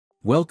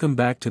Welcome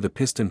back to the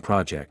Piston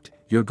Project,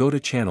 your go-to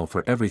channel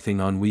for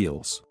everything on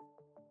wheels.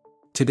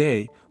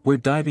 Today, we're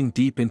diving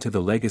deep into the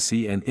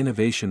legacy and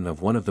innovation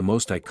of one of the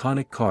most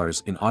iconic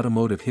cars in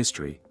automotive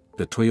history,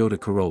 the Toyota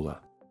Corolla.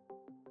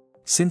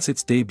 Since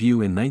its debut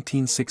in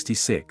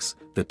 1966,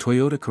 the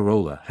Toyota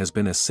Corolla has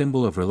been a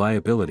symbol of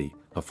reliability,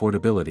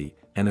 affordability,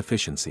 and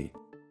efficiency.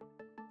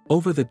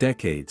 Over the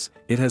decades,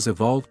 it has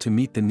evolved to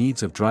meet the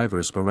needs of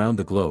drivers around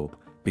the globe,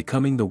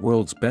 becoming the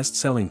world's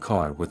best-selling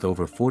car with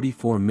over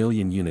 44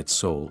 million units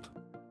sold.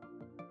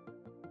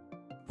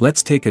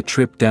 Let's take a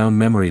trip down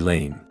memory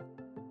lane.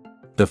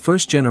 The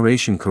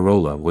first-generation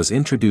Corolla was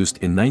introduced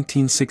in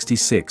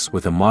 1966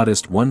 with a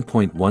modest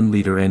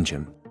 1.1-liter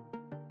engine.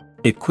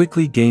 It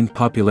quickly gained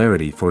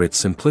popularity for its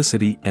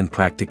simplicity and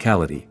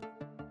practicality.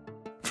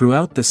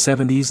 Throughout the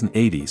 70s and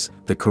 80s,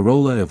 the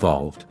Corolla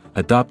evolved,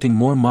 adopting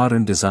more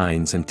modern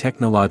designs and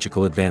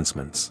technological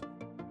advancements.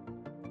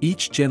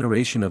 Each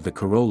generation of the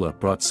Corolla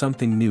brought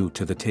something new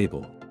to the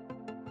table.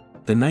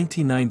 The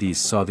 1990s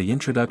saw the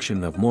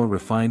introduction of more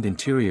refined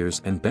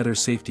interiors and better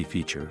safety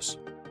features.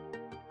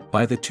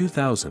 By the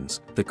 2000s,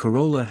 the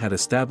Corolla had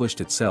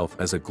established itself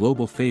as a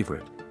global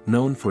favorite,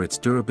 known for its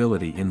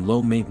durability and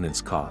low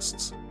maintenance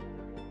costs.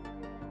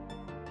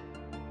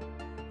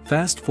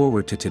 Fast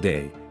forward to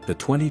today, the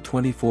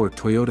 2024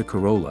 Toyota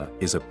Corolla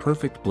is a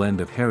perfect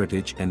blend of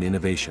heritage and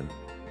innovation.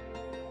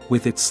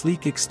 With its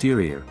sleek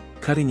exterior,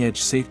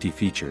 cutting-edge safety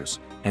features,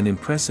 and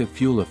impressive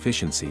fuel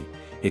efficiency,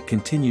 it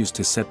continues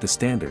to set the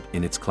standard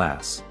in its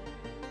class.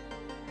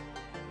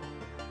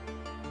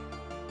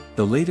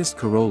 The latest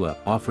Corolla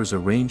offers a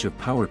range of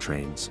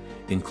powertrains,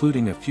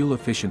 including a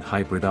fuel-efficient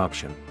hybrid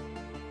option.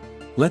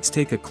 Let's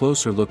take a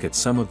closer look at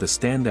some of the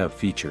standout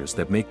features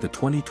that make the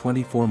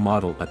 2024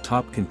 model a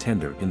top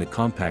contender in the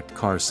compact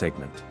car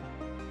segment.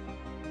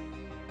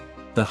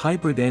 The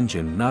hybrid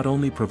engine not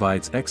only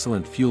provides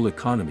excellent fuel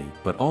economy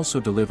but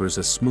also delivers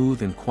a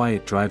smooth and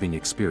quiet driving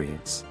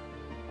experience.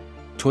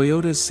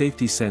 Toyota's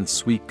Safety Sense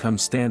suite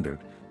comes standard,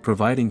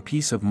 providing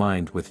peace of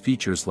mind with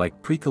features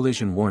like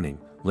pre-collision warning,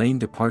 lane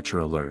departure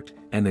alert,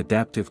 and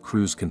adaptive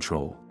cruise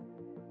control.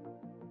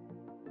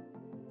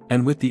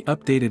 And with the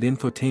updated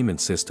infotainment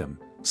system,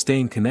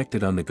 staying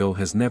connected on the go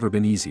has never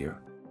been easier.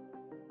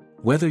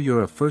 Whether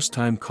you're a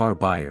first-time car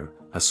buyer,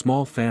 a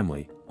small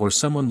family, or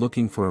someone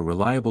looking for a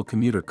reliable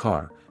commuter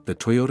car, the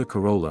Toyota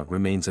Corolla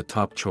remains a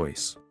top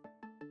choice.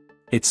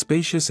 Its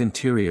spacious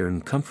interior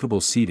and comfortable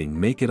seating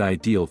make it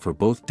ideal for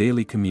both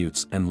daily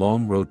commutes and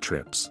long road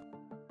trips.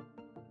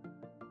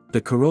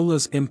 The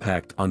Corolla's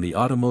impact on the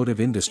automotive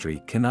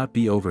industry cannot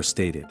be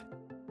overstated.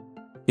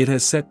 It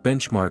has set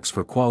benchmarks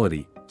for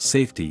quality,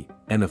 safety,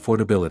 and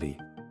affordability.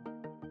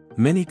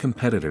 Many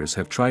competitors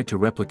have tried to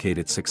replicate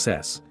its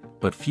success,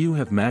 but few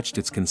have matched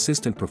its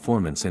consistent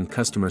performance and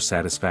customer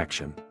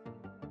satisfaction.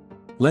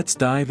 Let's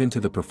dive into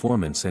the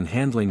performance and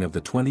handling of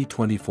the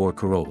 2024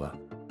 Corolla.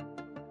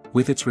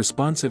 With its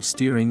responsive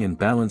steering and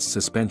balanced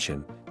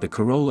suspension, the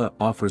Corolla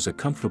offers a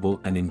comfortable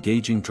and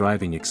engaging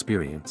driving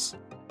experience.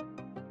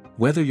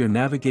 Whether you're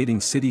navigating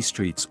city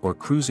streets or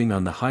cruising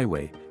on the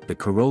highway, the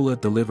Corolla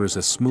delivers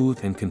a smooth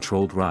and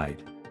controlled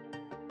ride.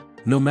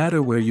 No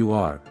matter where you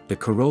are, the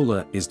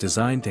Corolla is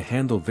designed to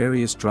handle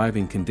various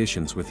driving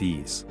conditions with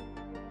ease.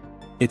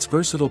 Its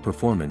versatile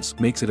performance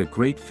makes it a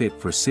great fit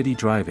for city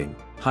driving,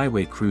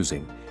 highway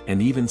cruising,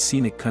 and even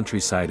scenic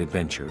countryside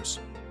adventures.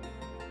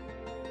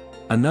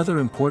 Another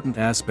important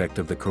aspect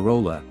of the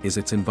Corolla is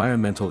its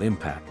environmental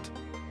impact.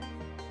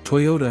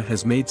 Toyota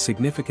has made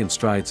significant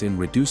strides in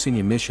reducing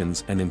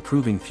emissions and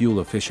improving fuel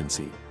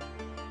efficiency.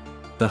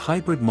 The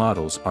hybrid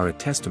models are a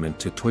testament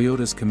to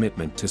Toyota's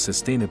commitment to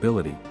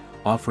sustainability,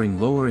 offering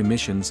lower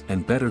emissions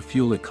and better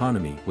fuel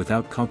economy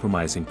without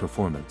compromising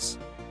performance.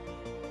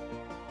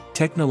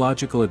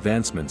 Technological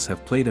advancements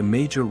have played a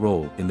major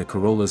role in the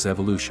Corolla's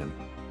evolution.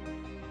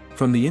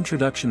 From the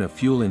introduction of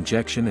fuel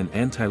injection and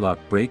anti-lock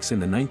brakes in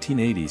the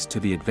 1980s to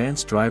the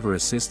advanced driver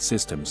assist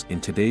systems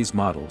in today's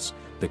models,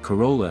 the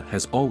Corolla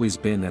has always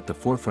been at the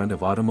forefront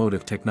of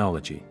automotive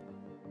technology.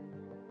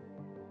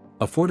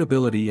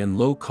 Affordability and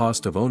low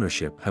cost of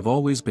ownership have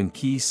always been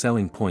key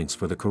selling points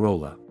for the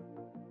Corolla.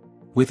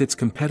 With its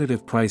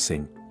competitive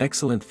pricing,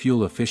 excellent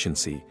fuel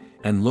efficiency,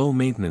 and low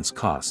maintenance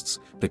costs,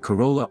 the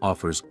Corolla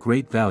offers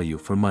great value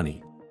for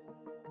money.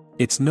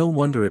 It's no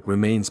wonder it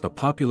remains a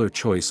popular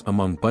choice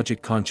among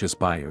budget-conscious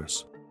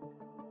buyers.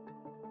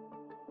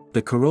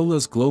 The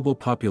Corolla's global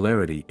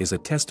popularity is a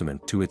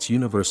testament to its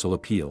universal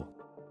appeal.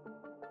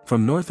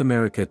 From North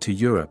America to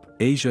Europe,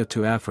 Asia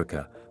to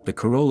Africa, the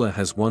Corolla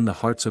has won the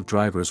hearts of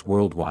drivers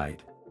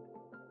worldwide.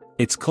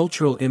 Its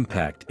cultural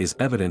impact is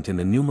evident in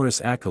the numerous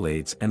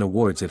accolades and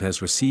awards it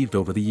has received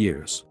over the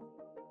years.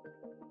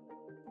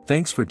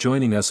 Thanks for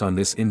joining us on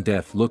this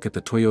in-depth look at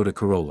the Toyota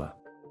Corolla.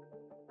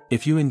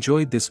 If you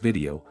enjoyed this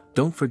video,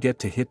 don't forget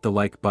to hit the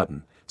like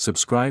button,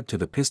 subscribe to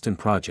the Piston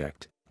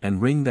Project,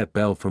 and ring that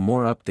bell for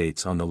more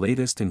updates on the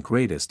latest and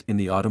greatest in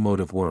the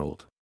automotive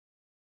world.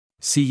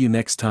 See you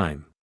next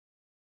time.